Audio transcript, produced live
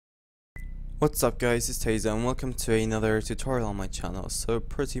What's up guys, it's Taser and welcome to another tutorial on my channel. So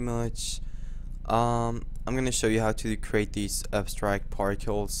pretty much I'm gonna show you how to create these abstract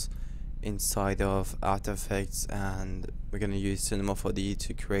particles inside of After Effects, and we're gonna use Cinema 4D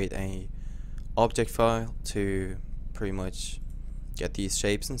to create a object file to pretty much get these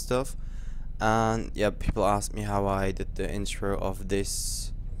shapes and stuff. And yeah, people asked me how I did the intro of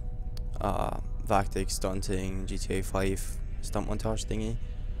this Vactic stunting GTA 5 stunt montage thingy.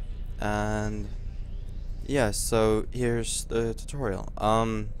 And yeah, so here's the tutorial.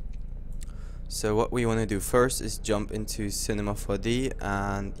 So what we want to do first is jump into Cinema 4D,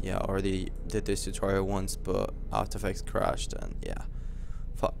 and yeah, I already did this tutorial once, but After Effects crashed, and yeah,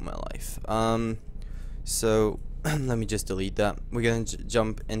 fuck my life. So let me just delete that. We're gonna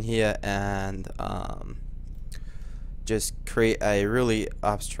jump in here and just create a really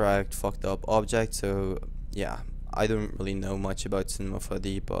abstract, fucked up object. So yeah, I don't really know much about Cinema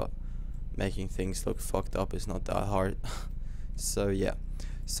 4D, but making things look fucked up is not that hard. So yeah,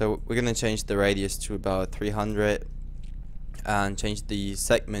 so we're gonna change the radius to about 300 and change the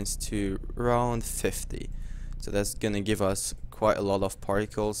segments to around 50. So that's gonna give us quite a lot of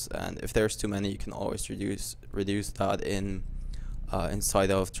particles, and if there's too many you can always reduce that in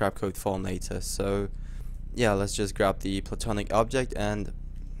inside of Trapcode Form later. So yeah, let's just grab the platonic object and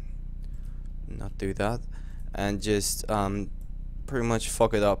not do that, and just pretty much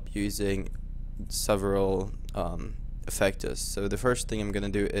fuck it up using several effectors. So the first thing I'm gonna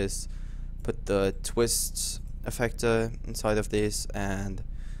do is put the twist effector inside of this and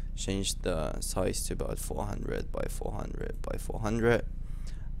change the size to about 400 by 400 by 400,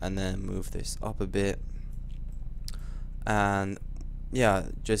 and then move this up a bit, and yeah,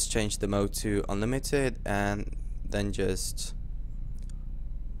 just change the mode to unlimited, and then just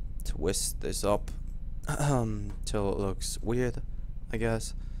twist this up till it looks weird, I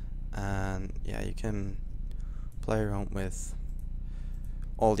guess. And yeah, you can play around with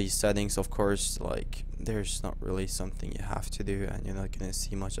all these settings. Of course, like, there's not really something you have to do, and you're not gonna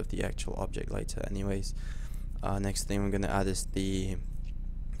see much of the actual object later anyways. Next thing we're gonna add is the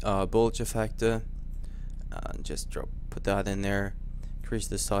Bulge Effector, and just put that in there. Increase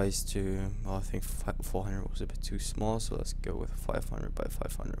the size to, well, I think 400 was a bit too small, so let's go with 500 by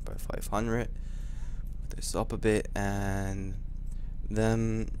 500 by 500. Put this up a bit, and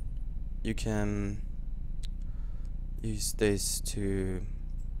then you can use this to,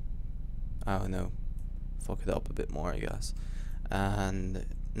 I don't know, fuck it up a bit more, I guess. And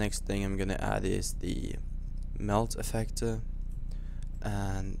next thing I'm gonna add is the melt effector,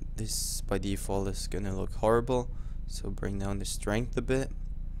 and this by default is gonna look horrible, so bring down the strength a bit,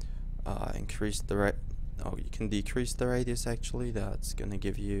 increase the you can decrease the radius actually. That's gonna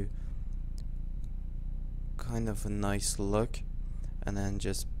give you kind of a nice look, and then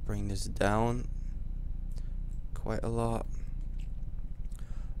just bring this down quite a lot,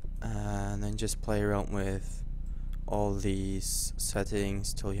 and then just play around with all these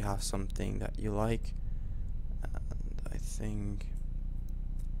settings till you have something that you like. And I think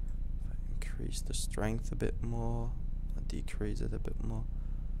if I increase the strength a bit more, I decrease it a bit more,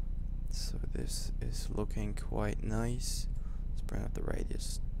 so this is looking quite nice. Let's bring up the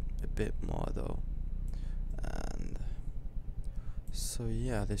radius a bit more though, and so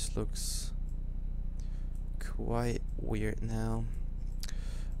yeah, this looks quite weird now.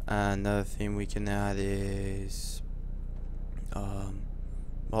 Another thing we can add is well,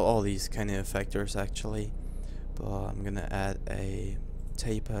 all these kind of effectors actually, but I'm gonna add a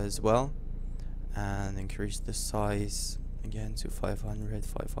taper as well, and increase the size again to 500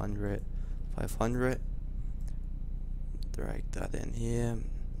 500 500. Drag that in here,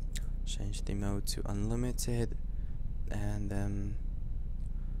 change the mode to unlimited, and then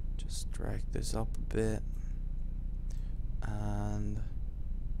just drag this up a bit. And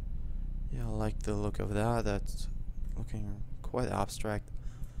yeah, I like the look of that. That's looking quite abstract.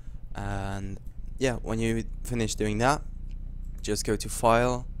 And yeah, when you finish doing that, just go to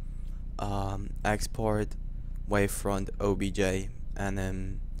File, Export, Wavefront, OBJ, and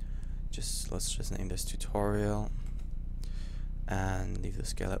then let's just name this tutorial and leave the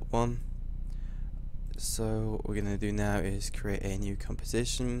scale at 1. So what we're gonna do now is create a new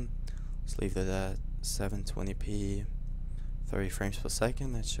composition. Let's leave it at 720p, 30 frames per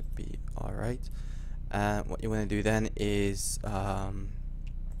second. That should be alright. And what you want to do then is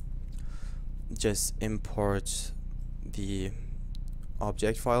just import the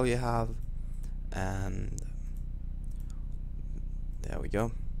object file you have, and there we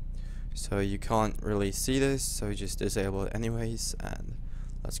go. So you can't really see this, so just disable it anyways. And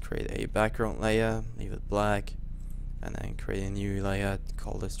let's create a background layer, leave it black, and then create a new layer,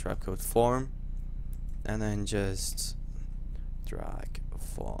 call this Trapcode Form, and then just drag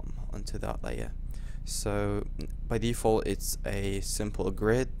form onto that layer. So by default it's a simple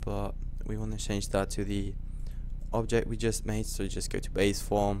grid, but we want to change that to the object we just made. So just go to base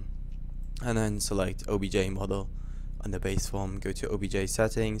form and then select OBJ model. On the base form, go to OBJ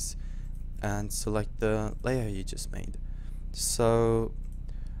settings and select the layer you just made. So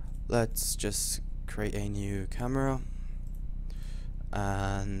let's just create a new camera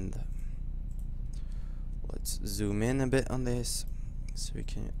and let's zoom in a bit on this so we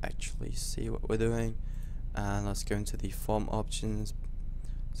can actually see what we're doing. And let's go into the form options.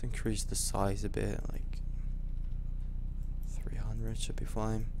 Let's increase the size a bit, like 300 should be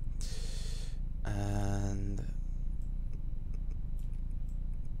fine. And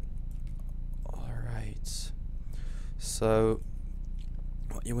alright, so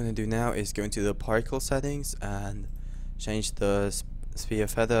what you want to do now is go into the particle settings and change the sphere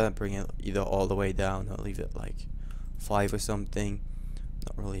feather, bring it either all the way down or leave it like 5 or something.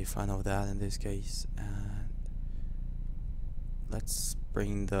 Not really a fan of that in this case. And let's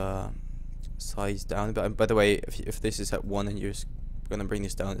bring the size down. But by the way, if this is at 1 and you're gonna bring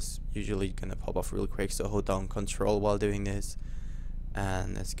this down, it's usually gonna pop off real quick, so hold down Control while doing this,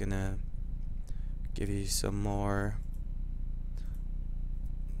 and it's gonna give you some more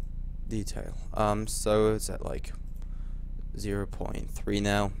detail. So it's at like 0.3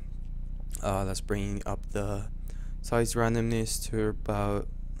 now. Let's bring up the size randomness to about,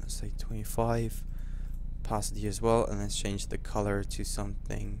 let's say 25, opacity as well, and let's change the color to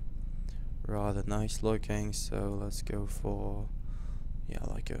something rather nice looking. So let's go for, yeah,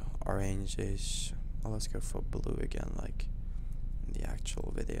 like a orange-ish, or let's go for blue again, like in the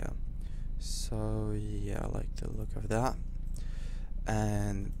actual video. So yeah, I like the look of that.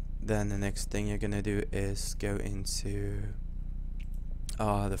 And then the next thing you're gonna do is go into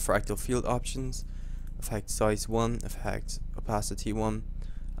the fractal field options, effect size 1, effect opacity 1,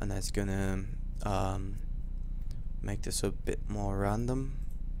 and that's gonna make this a bit more random.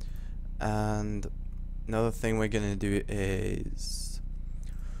 And another thing we're gonna do is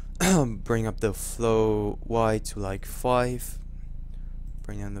bring up the flow Y to like 5,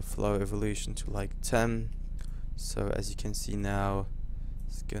 bring down the flow evolution to like 10. So as you can see now,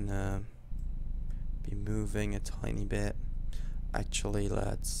 it's gonna be moving a tiny bit. Actually,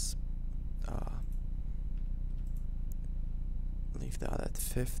 let's leave that at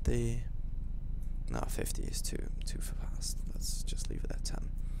 50. No, 50 is too fast. Let's just leave it at 10.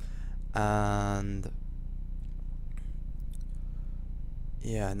 And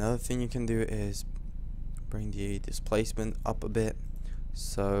yeah, another thing you can do is bring the displacement up a bit,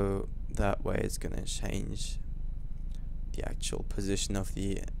 so that way it's gonna change the actual position of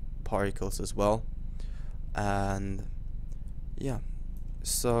the particles as well. And yeah,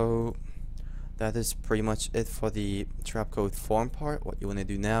 so that is pretty much it for the Trapcode Form part. What you want to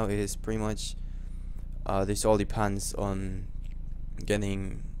do now is pretty much this all depends on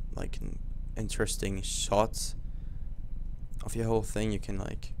getting like an interesting shots of your whole thing. You can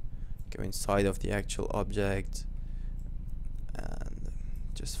like go inside of the actual object and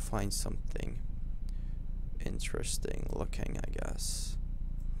just find something interesting looking, I guess.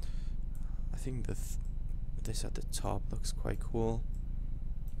 I think this at the top looks quite cool,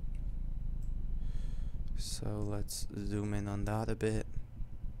 so let's zoom in on that a bit.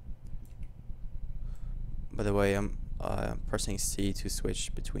 By the way, I'm pressing C to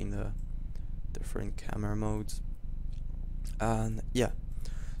switch between the different camera modes. And yeah,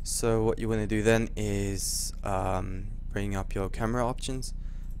 so what you want to do then is bring up your camera options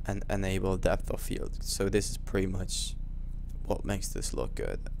and enable depth of field. So this is pretty much what makes this look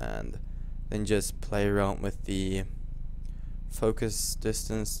good. And then just play around with the focus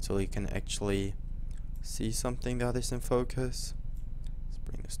distance till you can actually see something that is in focus. Let's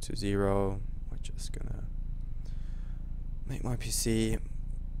bring this to 0. We're just gonna make my PC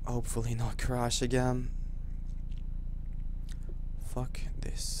hopefully not crash again. Fuck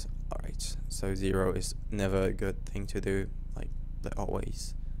this. Alright, so 0 is never a good thing to do. Like, that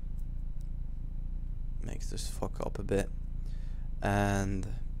always makes this fuck up a bit. And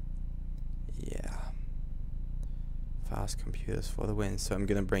yeah, fast computers for the win. So I'm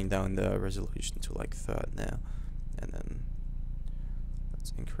gonna bring down the resolution to like 3rd now, and then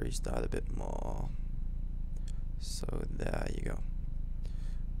let's increase that a bit more. So there you go.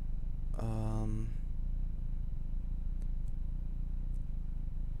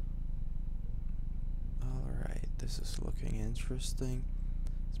 Alright, this is looking interesting.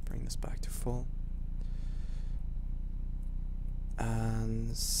 Let's bring this back to full.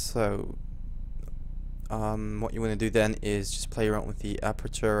 And so what you want to do then is just play around with the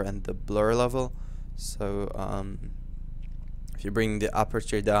aperture and the blur level. So if you bring the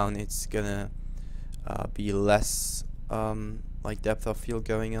aperture down, it's gonna be less like depth of field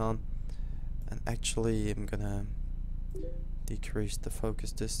going on. And actually I'm gonna decrease the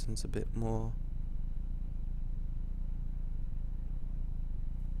focus distance a bit more.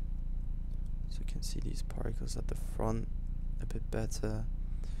 So you can see these particles at the front a bit better.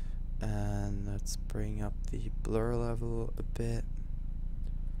 And let's bring up the blur level a bit.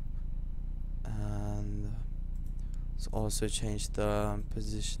 And let's also change the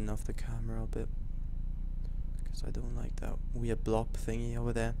position of the camera a bit, because I don't like that weird blob thingy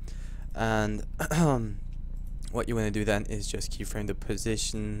over there. And what you want to do then is just keyframe the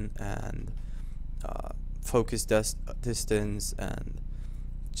position and focus distance, and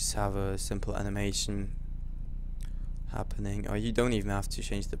just have a simple animation happening. Or you don't even have to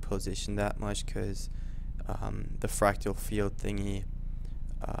change the position that much, because the fractal field thingy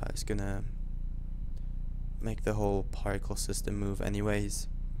is gonna make the whole particle system move anyways.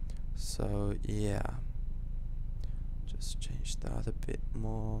 So yeah, just change that a bit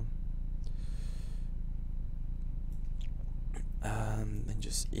more, and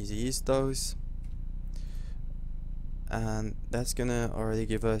just easy ease those, and that's gonna already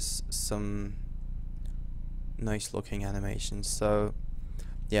give us some nice looking animations. So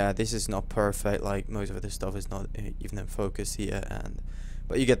yeah, this is not perfect, like most of the stuff is not even in focus here,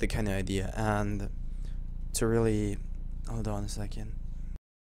 but you get the kind of idea. And to really, hold on a second,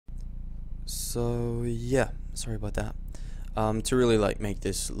 so yeah, sorry about that. To really like make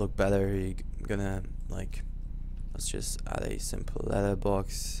this look better, you're gonna like, let's just add a simple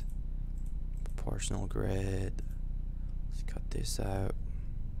letterbox, proportional grid, let's cut this out,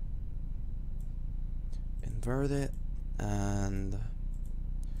 invert it, and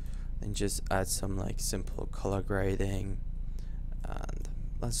then just add some like simple color grading. And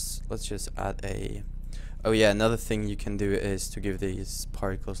let's just add a, oh yeah, another thing you can do is to give these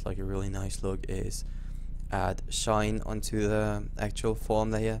particles like a really nice look is add shine onto the actual form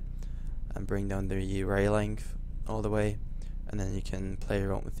layer and bring down the ray length all the way, and then you can play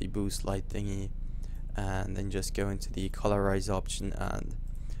around with the boost light thingy, and then just go into the colorize option and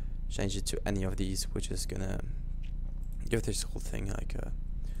change it to any of these, which is gonna give this whole thing like a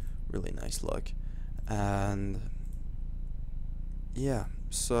really nice look. And yeah,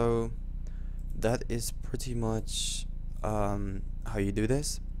 so that is pretty much how you do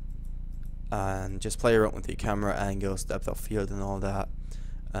this. And just play around with the camera angles, depth of field and all that.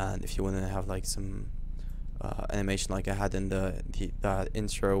 And if you want to have like some animation like I had in that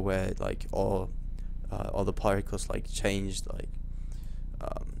intro, where like all the particles like changed, like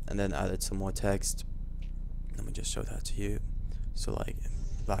and then added some more text, let me just show that to you. So like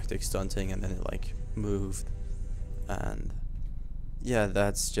lactic stunting, and then it like moved, and yeah,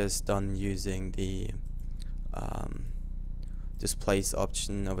 that's just done using the displace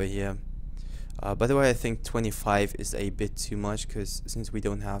option over here. By the way, I think 25 is a bit too much, because since we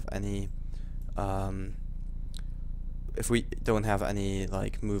don't have any if we don't have any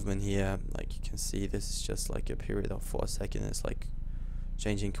like movement here, like you can see, this is just like a period of 4 seconds. It's like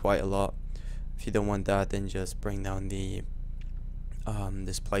changing quite a lot. If you don't want that, then just bring down the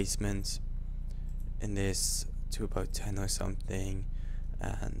displacement in this to about 10 or something,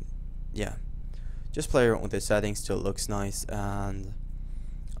 and yeah, just play around with the settings till it looks nice. And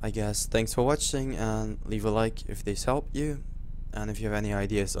I guess thanks for watching, and leave a like if this helped you, and if you have any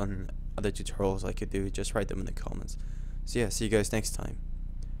ideas on other tutorials I could do, just write them in the comments. So yeah, see you guys next time,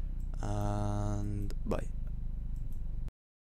 and bye.